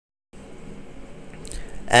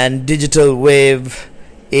and Digital Wave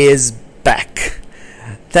is back.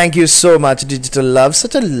 Thank you so much, Digital Love.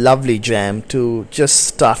 Such a lovely jam to just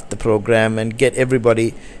start the program and get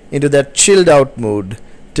everybody into that chilled out mood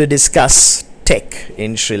to discuss tech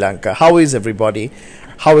in Sri Lanka. How is everybody?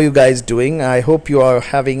 How are you guys doing? I hope you are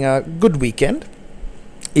having a good weekend.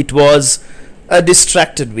 It was a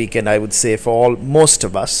distracted weekend, I would say, for most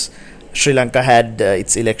of us. Sri Lanka had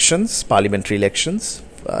its elections, parliamentary elections,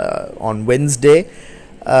 on Wednesday,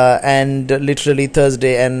 and literally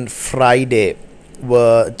Thursday and Friday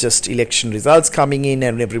were just election results coming in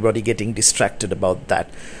and everybody getting distracted about that.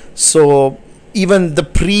 So even the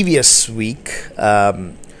previous week,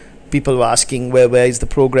 people were asking where is the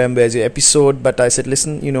program, where's your episode, but I said,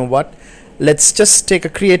 listen, you know what, let's just take a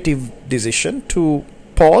creative decision to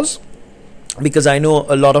pause, because I know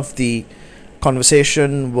a lot of the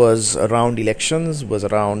conversation was around elections, was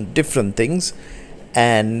around different things,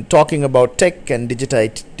 and talking about tech and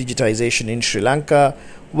digitization in Sri Lanka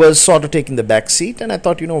was sort of taking the back seat. And I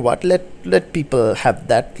thought, you know what, let people have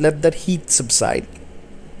that, let that heat subside,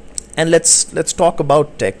 and let's talk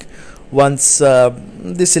about tech once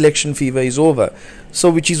this election fever is over. So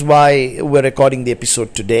which is why we're recording the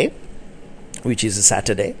episode today, which is a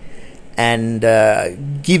Saturday, and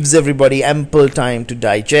gives everybody ample time to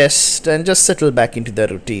digest and just settle back into their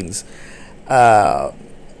routines.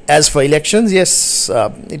 As for elections, yes,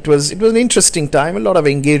 it was an interesting time. A lot of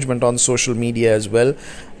engagement on social media as well.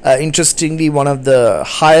 Interestingly, one of the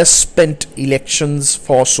highest spent elections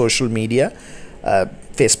for social media.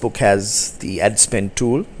 Facebook has the ad spend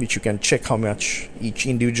tool, which you can check how much each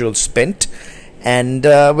individual spent. And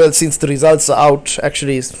well, since the results are out,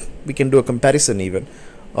 actually we can do a comparison even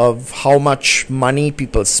of how much money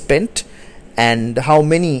people spent and how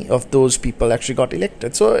many of those people actually got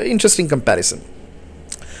elected. So interesting comparison.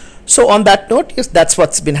 So on that note, yes, that's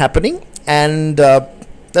what's been happening, and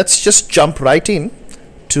let's just jump right in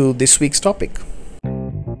to this week's topic.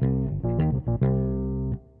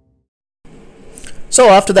 So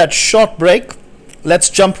after that short break, let's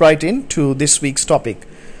jump right into this week's topic.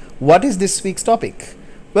 What is this week's topic?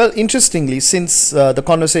 Well, interestingly, since the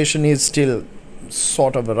conversation is still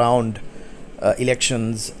sort of around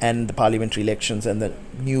elections and the parliamentary elections and the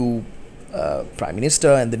new prime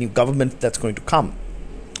minister and the new government that's going to come,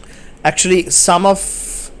 actually some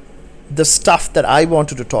of the stuff that I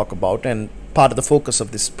wanted to talk about, and part of the focus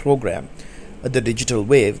of this program, the Digital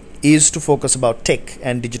Wave, is to focus about tech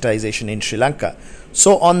and digitization in Sri Lanka.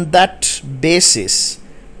 So on that basis,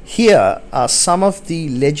 here are some of the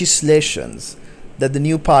legislations that the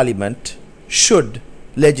new parliament should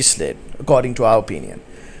legislate according to our opinion.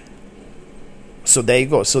 So there you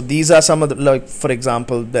go. So these are some of the, like, for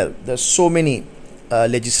example, well, there's so many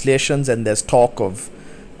legislations, and there's talk of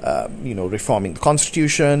reforming the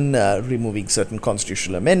constitution, removing certain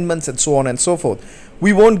constitutional amendments, and so on and so forth.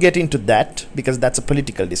 We won't get into that because that's a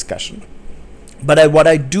political discussion. But what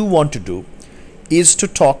I do want to do is to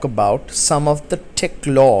talk about some of the tech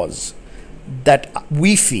laws that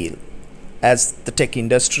we feel, as the tech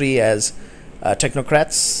industry, as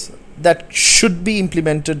technocrats, that should be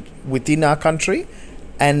implemented within our country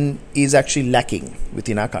and is actually lacking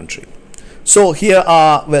within our country. So here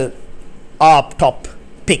are, well, our top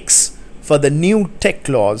picks for the new tech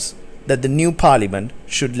laws that the new parliament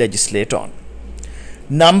should legislate on.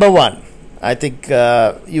 Number one, I think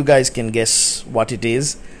you guys can guess what it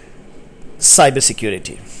is: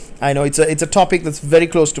 cybersecurity. I know it's a topic that's very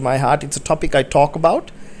close to my heart. It's a topic I talk about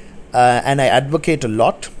and I advocate a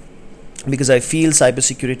lot, because I feel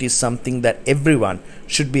cybersecurity is something that everyone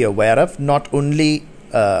should be aware of, not only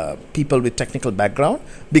people with technical background,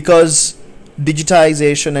 because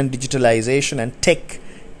digitization and digitalization and tech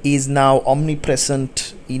is now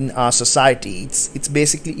omnipresent in our society. It's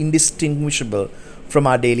basically indistinguishable from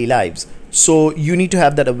our daily lives. So you need to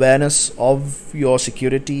have that awareness of your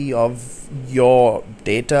security, of your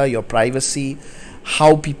data, your privacy,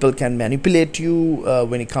 how people can manipulate you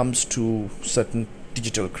when it comes to certain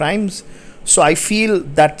digital crimes. So I feel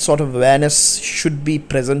that sort of awareness should be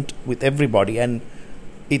present with everybody, and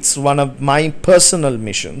it's one of my personal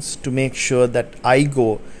missions to make sure that I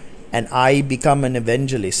go and I become an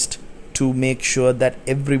evangelist to make sure that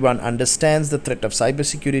everyone understands the threat of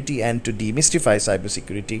cybersecurity and to demystify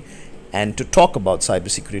cybersecurity and to talk about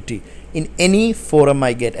cybersecurity in any forum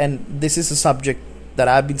I get. And this is a subject that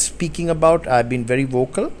I've been speaking about. I've been very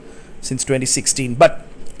vocal since 2016. But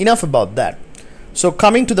enough about that. So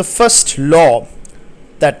coming to the first law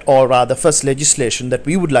that, or rather first legislation that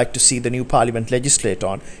we would like to see the new parliament legislate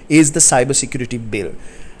on, is the cybersecurity bill.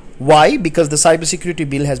 Why? Because the cybersecurity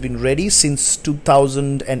bill has been ready since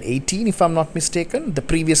 2018, if I'm not mistaken. The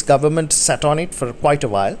previous government sat on it for quite a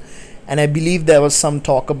while, and I believe there was some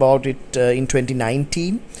talk about it in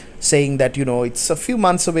 2019, saying that it's a few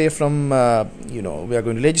months away from we are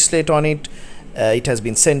going to legislate on it. It has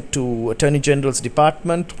been sent to Attorney General's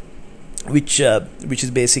department, which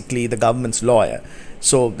is basically the government's lawyer.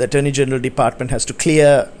 So the Attorney General department has to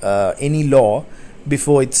clear any law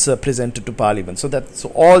before it's presented to Parliament. So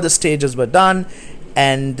all the stages were done,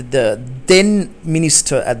 and the then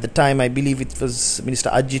minister at the time, I believe it was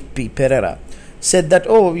Minister Ajit P. Pereira, said that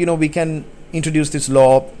we can introduce this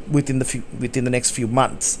law within the next few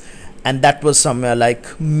months, and that was somewhere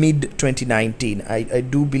like mid 2019. I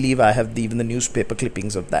do believe I have even the newspaper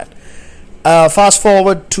clippings of that. Fast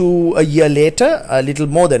forward to a year later, a little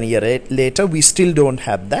more than a year later, we still don't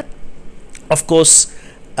have that. Of course,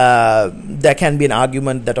 there can be an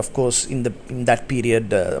argument that, of course, in that period,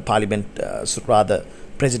 Parliament, rather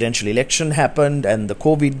presidential election happened, and the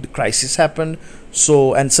COVID crisis happened.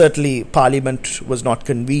 So, and certainly Parliament was not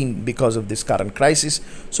convened because of this current crisis.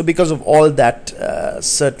 So, because of all that,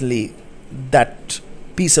 certainly that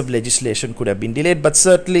piece of legislation could have been delayed. But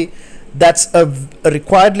certainly, that's a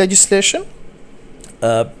required legislation,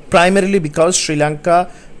 primarily because Sri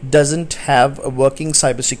Lanka doesn't have a working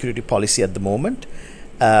cybersecurity policy at the moment.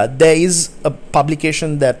 There is a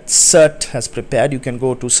publication that CERT has prepared. You can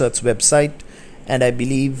go to CERT's website, and I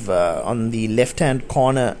believe on the left-hand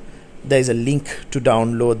corner there is a link to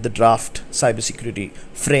download the draft cybersecurity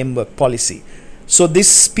framework policy. So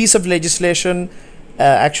this piece of legislation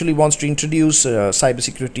actually wants to introduce a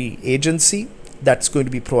cybersecurity agency that's going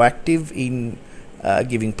to be proactive in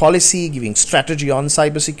giving policy, giving strategy on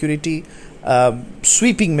cybersecurity,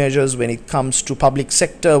 sweeping measures when it comes to public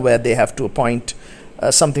sector, where they have to appoint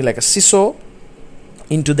something like a CISO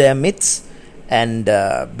into their midst, and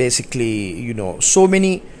basically so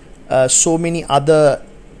many other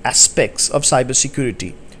aspects of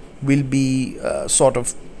cybersecurity will be sort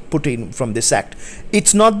of put in from this act.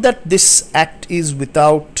 It's not that this act is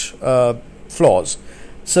without flaws.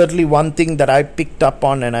 Certainly one thing that I picked up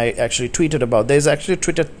on, and I actually tweeted about, there's actually a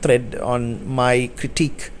Twitter thread on my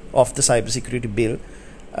critique of the cybersecurity bill.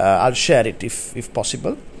 I'll share it if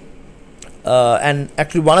possible. And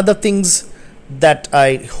actually one of the things that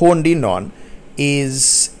I honed in on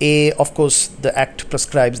is of course, the act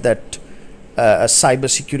prescribes that a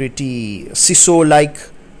cybersecurity CISO-like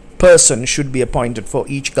person should be appointed for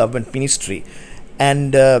each government ministry.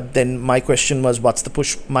 And then my question was, what's the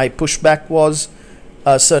push? My pushback was,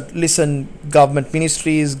 listen, government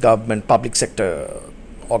ministries, government public sector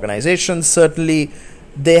organizations, certainly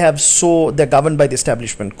they're governed by the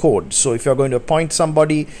establishment code. So if you're going to appoint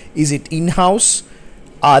somebody, is it in-house?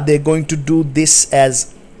 Are they going to do this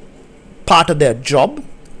as part of their job,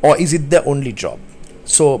 or is it their only job?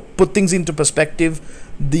 So put things into perspective.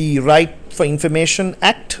 The Right for Information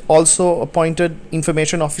Act also appointed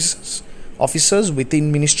information officers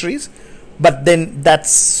within ministries, but then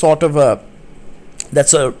that's a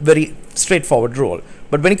very straightforward role.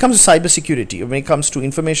 But when it comes to cybersecurity, when it comes to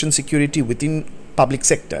information security within public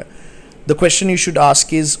sector, the question you should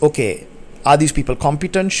ask is, okay, are these people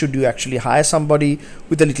competent? Should you actually hire somebody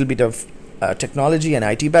with a little bit of technology and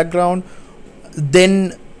IT background?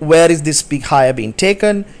 Then where is this big hire being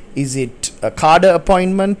taken? Is it a cadre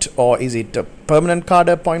appointment, or is it a permanent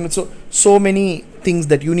cadre appointment? So many things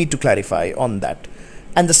that you need to clarify on that.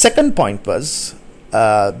 And the second point was,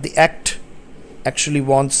 the act actually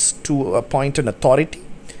wants to appoint an authority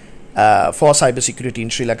for cybersecurity in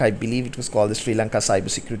Sri Lanka. I believe it was called the Sri Lanka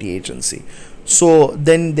Cybersecurity Agency. So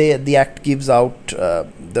then the act gives out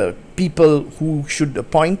the people who should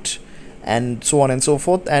appoint, and so on and so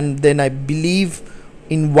forth. And then I believe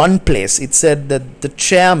in one place it said that the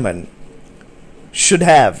chairman should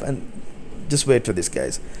have, and just wait for this,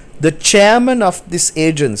 guys, the chairman of this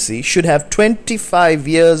agency should have 25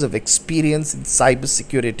 years of experience in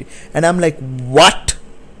cybersecurity. And I'm like, what?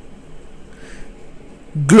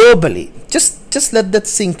 Globally, just let that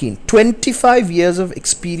sink in. 25 years of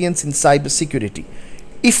experience in cybersecurity.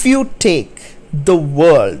 If you take the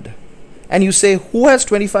world and you say, who has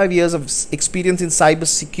 25 years of experience in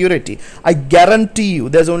cybersecurity, I guarantee you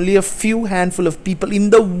there's only a few handful of people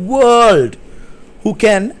in the world who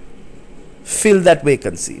can fill that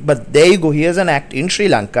vacancy. But there you go, here's an act in Sri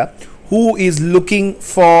Lanka who is looking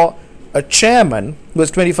for a chairman who has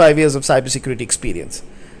 25 years of cybersecurity experience.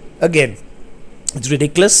 Again, it's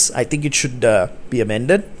ridiculous. I think it should be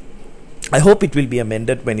amended. I hope it will be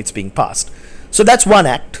amended when it's being passed. So that's one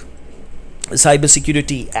act.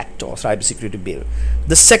 Cybersecurity Act or Cybersecurity Bill.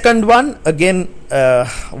 The second one, again,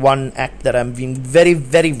 one act that I'm being very,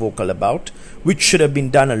 very vocal about, which should have been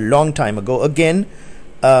done a long time ago. Again,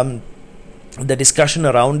 the discussion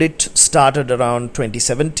around it started around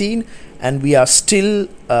 2017, and we are still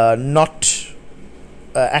not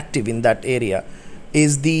active in that area,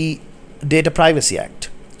 is the Data Privacy Act.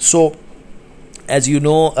 So, as you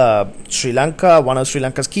know, Sri Lanka, one of Sri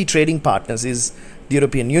Lanka's key trading partners is the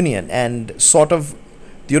European Union, and sort of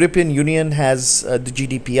the European Union has the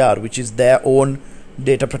GDPR, which is their own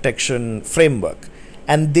data protection framework,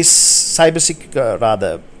 and this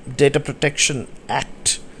Data Protection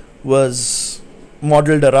Act was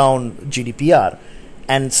modeled around GDPR,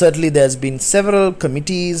 and certainly there's been several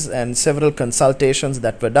committees and several consultations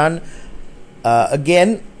that were done.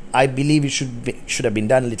 Again, I believe it should have been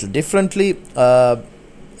done a little differently,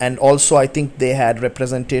 and also I think they had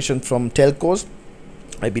representation from telcos.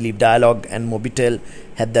 I believe Dialog and Mobitel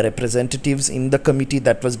had their representatives in the committee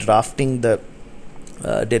that was drafting the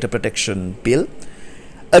data protection bill.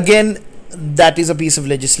 Again, that is a piece of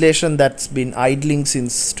legislation that's been idling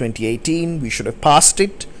since 2018. We should have passed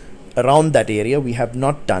it around that area. We have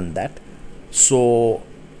not done that. So,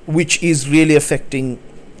 which is really affecting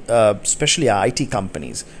especially our IT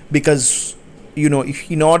companies, because, you know,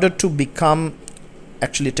 if in order to become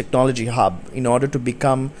actually a technology hub, in order to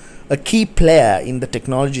become a key player in the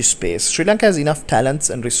technology space, Sri Lanka has enough talents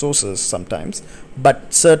and resources sometimes,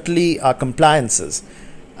 but certainly our compliances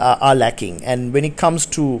are lacking. And when it comes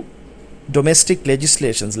to domestic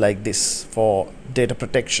legislations like this for data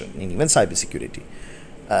protection and even cybersecurity,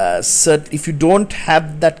 if you don't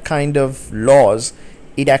have that kind of laws,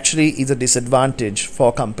 it actually is a disadvantage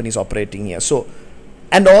for companies operating here. So,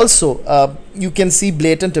 and also you can see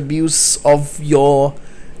blatant abuse of your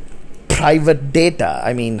private data.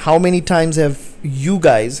 I mean, how many times have you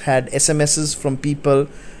guys had SMSs from people,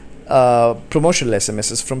 promotional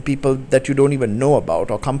SMSs from people that you don't even know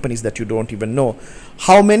about, or companies that you don't even know?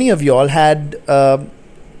 How many of you all had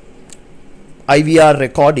IVR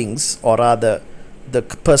recordings, or rather the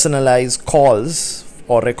personalized calls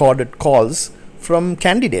or recorded calls from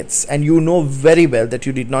candidates, and you know very well that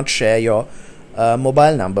you did not share your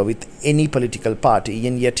mobile number with any political party,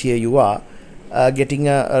 and yet here you are getting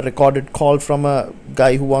a recorded call from a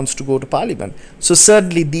guy who wants to go to parliament. So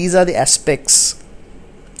certainly these are the aspects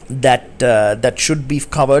that should be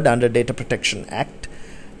covered under Data Protection Act.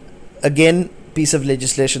 Again, piece of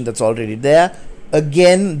legislation that's already there.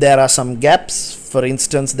 Again, there are some gaps. For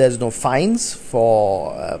instance, there's no fines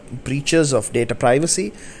for breaches of data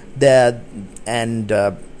privacy there. And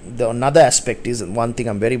the another aspect is, and one thing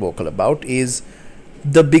I'm very vocal about, is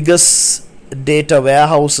the biggest data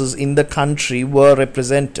warehouses in the country were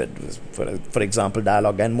represented, for example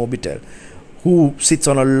Dialog and Mobitel, who sits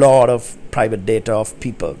on a lot of private data of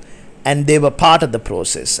people, and they were part of the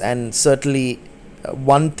process. And certainly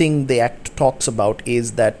one thing the Act talks about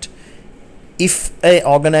is that if an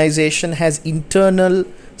organization has internal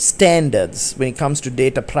standards when it comes to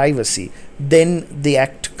data privacy, then the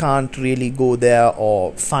Act can't really go there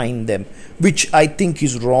or fine them, which I think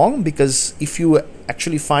is wrong, because if you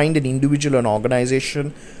actually find an individual or an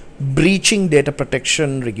organization breaching data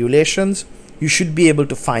protection regulations, you should be able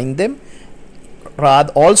to fine them.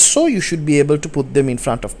 Rather, also you should be able to put them in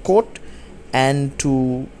front of court and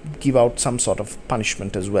to give out some sort of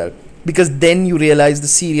punishment as well, because then you realize the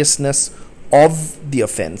seriousness of the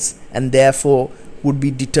offense and therefore would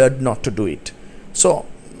be deterred not to do it. So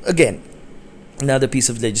again, another piece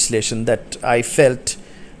of legislation that I felt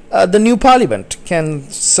the new parliament can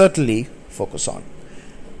certainly focus on.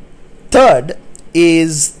 Third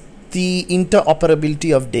is the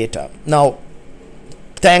interoperability of data. Now,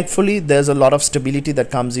 thankfully, there's a lot of stability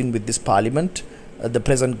that comes in with this parliament. The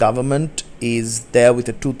present government is there with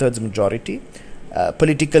a 2/3 majority.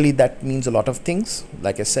 Politically, that means a lot of things.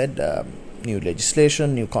 Like I said, new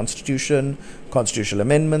legislation, new constitution, constitutional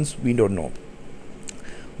amendments, we don't know.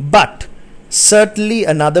 But certainly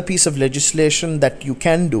another piece of legislation that you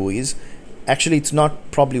can do is, actually it's not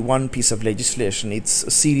probably one piece of legislation, it's a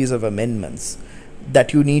series of amendments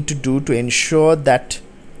that you need to do to ensure that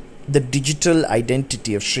the digital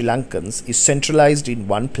identity of Sri Lankans is centralized in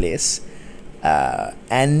one place,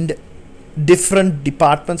 and different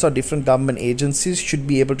departments or different government agencies should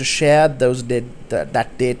be able to share those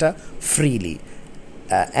that data freely,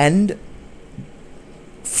 and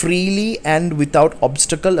without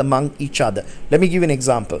obstacle among each other. Let me give you an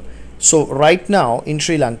example. So right now in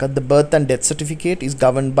Sri Lanka, the birth and death certificate is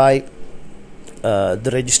governed by the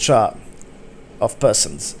registrar of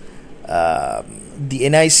persons. The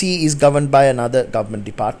NIC is governed by another government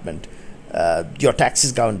department. your tax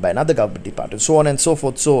is governed by another government department, so on and so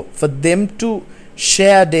forth. So for them to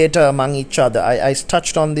share data among each other, I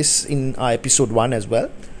touched on this in our episode 1 as well,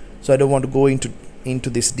 so I don't want to go into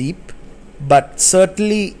this deep, but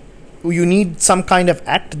certainly you need some kind of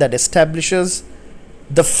act that establishes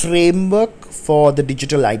the framework for the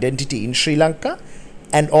digital identity in Sri Lanka,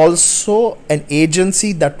 and also an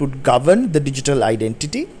agency that would govern the digital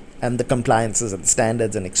identity and the compliances and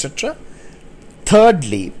standards and etc.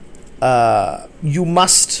 Thirdly, you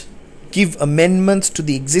must give amendments to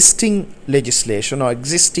the existing legislation or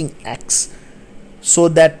existing acts so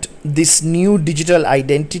that this new digital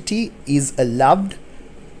identity is allowed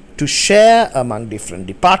to share among different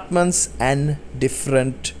departments and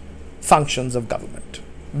different functions of government.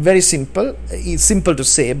 Very simple. It's simple to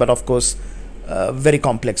say, but of course very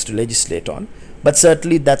complex to legislate on. But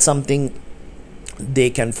certainly that's something they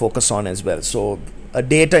can focus on as well. So a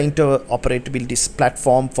data interoperability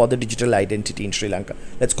platform for the digital identity in Sri Lanka.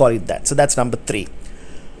 Let's call it that. So that's number 3.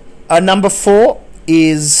 Number 4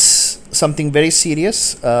 is something very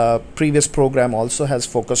serious. Previous program also has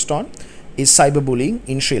focused on is cyberbullying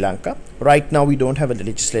in Sri Lanka. Right now we don't have a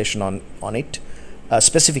legislation on it,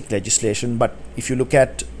 specific legislation, but if you look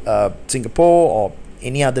at Singapore or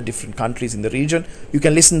any other different countries in the region, you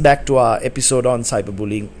can listen back to our episode on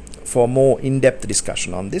cyberbullying for more in-depth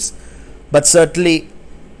discussion on this. But certainly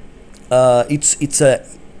it's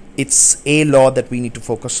a law that we need to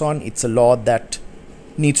focus on. It's a law that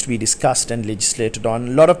needs to be discussed and legislated on.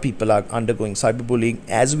 A lot of people are undergoing cyberbullying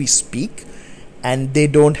as we speak, and they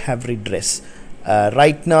don't have redress.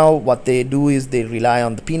 Right now what they do is they rely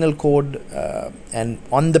on the penal code, and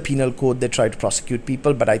on the penal code they try to prosecute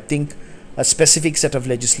people, but I think a specific set of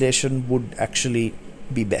legislation would actually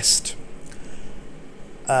be best.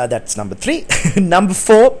 That's number 3. Number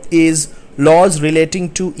 4 is laws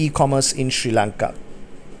relating to e-commerce in Sri Lanka.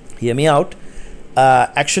 Hear me out.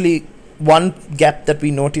 Actually, one gap that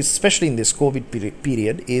we noticed, especially in this COVID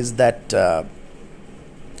period, is that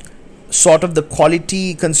sort of the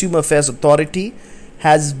Quality Consumer Affairs Authority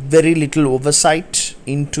has very little oversight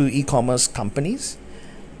into e-commerce companies,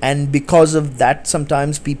 and because of that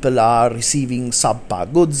sometimes people are receiving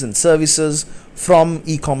subpar goods and services from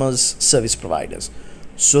e-commerce service providers.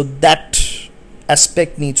 So that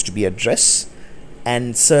aspect needs to be addressed,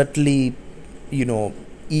 and certainly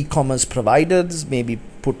e-commerce providers may be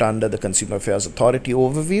put under the Consumer Affairs Authority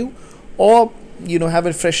overview, or have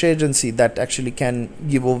a fresh agency that actually can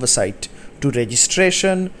give oversight to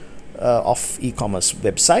registration of e-commerce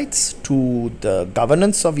websites, to the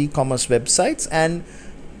governance of e-commerce websites, and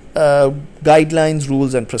guidelines,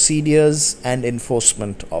 rules and procedures and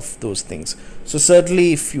enforcement of those things. So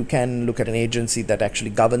certainly if you can look at an agency that actually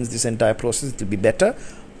governs this entire process, it will be better.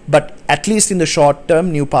 But at least in the short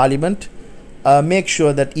term, new parliament, make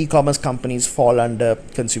sure that e-commerce companies fall under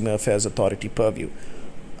Consumer Affairs Authority purview.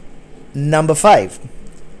 Number 5,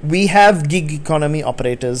 we have gig economy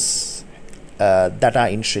operators that are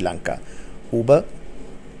in Sri Lanka. Uber,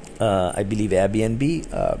 I believe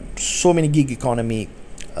Airbnb, so many gig economy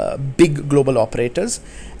big global operators.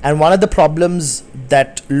 And one of the problems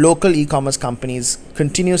that local e-commerce companies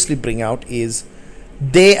continuously bring out is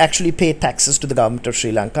they actually pay taxes to the government of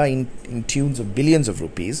Sri Lanka in tunes of billions of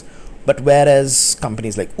rupees, but whereas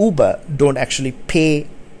companies like Uber don't actually pay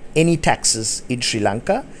any taxes in Sri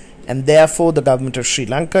Lanka, and therefore the government of Sri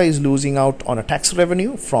Lanka is losing out on a tax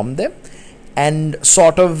revenue from them, and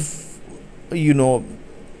sort of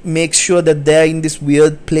makes sure that they're in this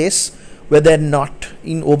weird place where they're not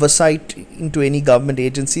in oversight into any government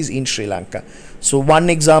agencies in Sri Lanka. So one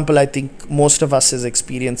example I think most of us has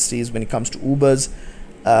experienced is when it comes to Ubers,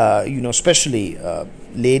 especially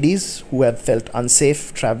ladies who have felt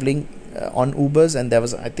unsafe traveling on Ubers. And there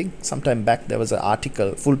was, I think sometime back, there was an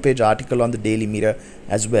article, full page article on the Daily Mirror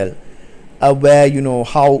as well, where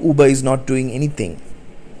how Uber is not doing anything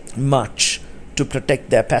much to protect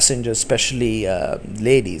their passengers, especially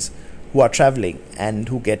ladies who are traveling and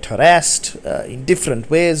who get harassed in different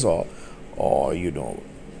ways, or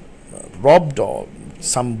robbed, or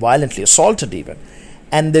some violently assaulted even.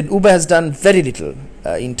 And then Uber has done very little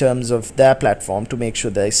in terms of their platform to make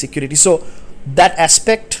sure there is security. So that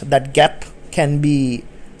aspect, that gap, can be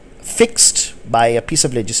fixed by a piece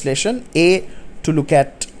of legislation. To look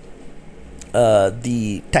at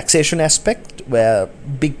the taxation aspect, where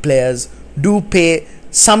big players do pay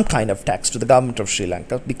some kind of tax to the government of Sri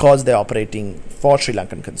Lanka because they're operating for Sri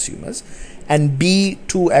Lankan consumers, and B,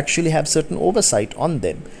 to actually have certain oversight on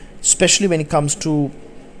them, especially when it comes to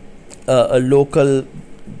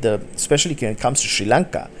especially when it comes to Sri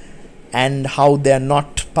Lanka, and how they're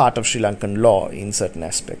not part of Sri Lankan law in certain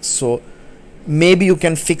aspects. So Maybe you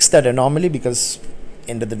can fix that anomaly, because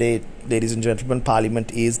end of the day, ladies and gentlemen,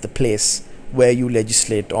 Parliament is the place where you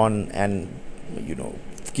legislate on and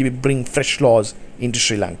bring fresh laws into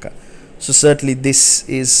Sri Lanka. So certainly this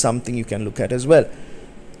is something you can look at as well.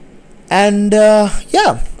 And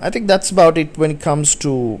I think that's about it when it comes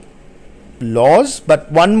to laws.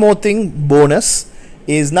 But one more thing, bonus,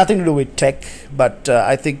 is nothing to do with tech, but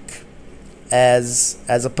I think as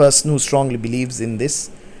a person who strongly believes in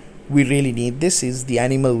this, we really need this, is the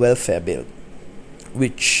animal welfare bill,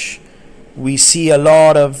 which we see a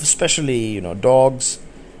lot of, especially dogs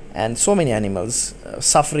and so many animals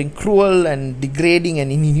suffering cruel and degrading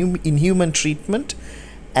and inhuman treatment,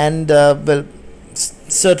 and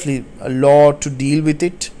certainly a law to deal with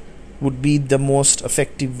it would be the most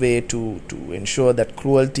effective way to ensure that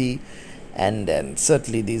cruelty and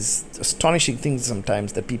certainly these astonishing things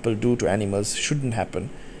sometimes that people do to animals shouldn't happen.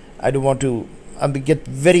 I don't want to get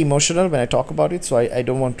very emotional when I talk about it, so I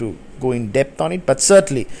don't want to go in depth on it, but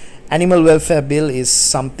certainly animal welfare bill is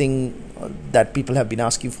something that people have been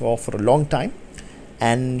asking for a long time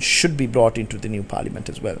and should be brought into the new parliament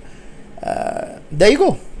as well. There you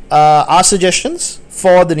go. Our suggestions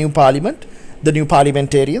for the new parliament, the new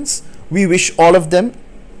parliamentarians. We wish all of them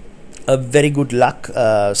a very good luck.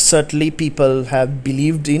 Certainly people have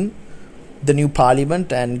believed in the new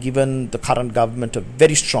parliament and given the current government a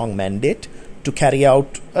very strong mandate to carry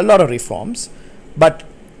out a lot of reforms, but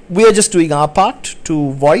we are just doing our part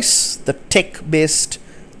to voice the tech-based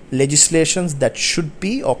legislations that should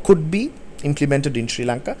be or could be implemented in Sri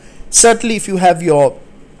Lanka. Certainly if you have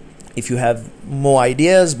more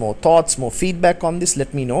ideas, more thoughts, more feedback on this,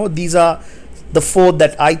 let me know. These are the 4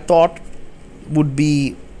 that I thought would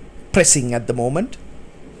be pressing at the moment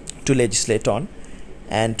to legislate on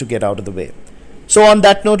and to get out of the way. So on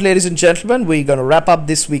that note, ladies and gentlemen, we're going to wrap up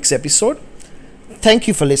this week's episode. Thank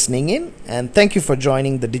you for listening in, and thank you for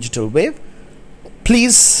joining the Digital Wave.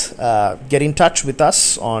 Please get in touch with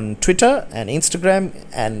us on Twitter and Instagram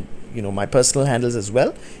and my personal handles as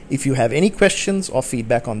well if you have any questions or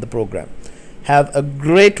feedback on the program. Have a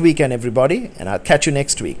great weekend, everybody, and I'll catch you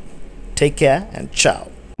next week. Take care and ciao.